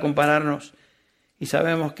usamos para compararnos. Y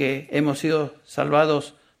sabemos que hemos sido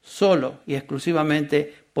salvados solo y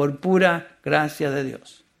exclusivamente por pura gracia de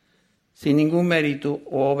Dios, sin ningún mérito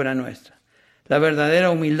o obra nuestra. La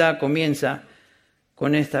verdadera humildad comienza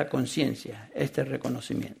con esta conciencia, este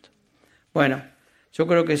reconocimiento. Bueno, yo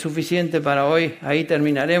creo que es suficiente para hoy. Ahí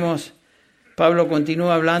terminaremos. Pablo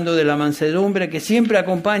continúa hablando de la mansedumbre que siempre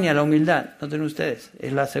acompaña a la humildad. Noten ustedes,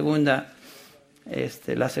 es la segunda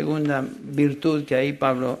virtud que ahí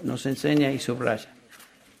Pablo nos enseña y subraya.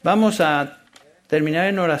 Vamos a terminar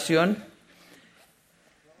en oración.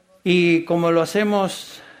 Y como lo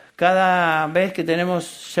hacemos cada vez que tenemos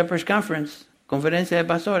Shepherd's Conference, conferencia de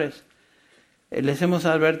pastores, les hemos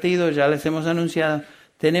advertido, ya les hemos anunciado,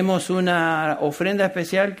 tenemos una ofrenda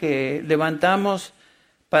especial que levantamos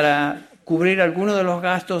para cubrir algunos de los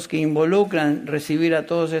gastos que involucran recibir a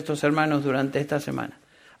todos estos hermanos durante esta semana.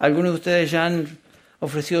 Algunos de ustedes ya han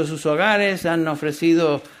ofrecido sus hogares, han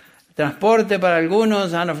ofrecido transporte para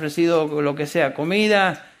algunos, han ofrecido lo que sea,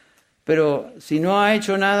 comida, pero si no ha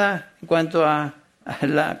hecho nada en cuanto a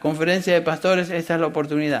la conferencia de pastores, esta es la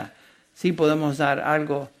oportunidad. Sí podemos dar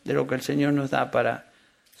algo de lo que el Señor nos da para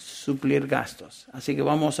suplir gastos. Así que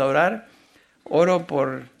vamos a orar. Oro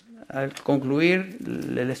por al concluir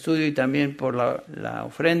el estudio y también por la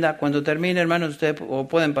ofrenda. Cuando termine, hermanos, ustedes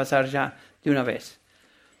pueden pasar ya de una vez.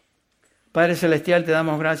 Padre Celestial, te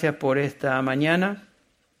damos gracias por esta mañana.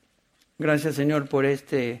 Gracias, Señor, por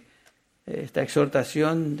esta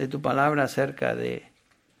exhortación de tu palabra acerca de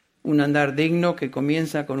un andar digno que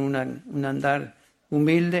comienza con un andar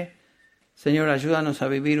humilde. Señor, ayúdanos a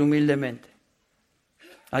vivir humildemente.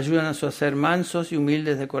 Ayúdanos a ser mansos y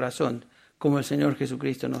humildes de corazón, como el Señor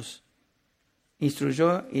Jesucristo nos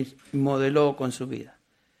instruyó y modeló con su vida.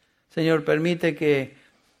 Señor, permite que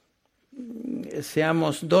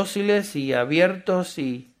seamos dóciles y abiertos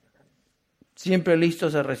y siempre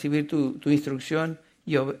listos a recibir tu instrucción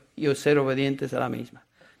y ser obedientes a la misma.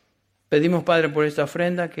 Pedimos, Padre, por esta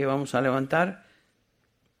ofrenda que vamos a levantar,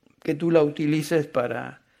 que tú la utilices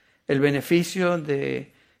para el beneficio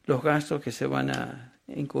de los gastos que se van a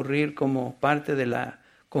incurrir como parte de la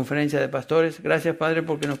conferencia de pastores. Gracias, Padre,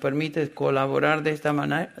 porque nos permites colaborar de esta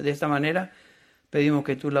manera. Pedimos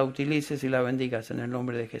que tú la utilices y la bendigas en el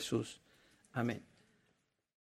nombre de Jesús. Amén.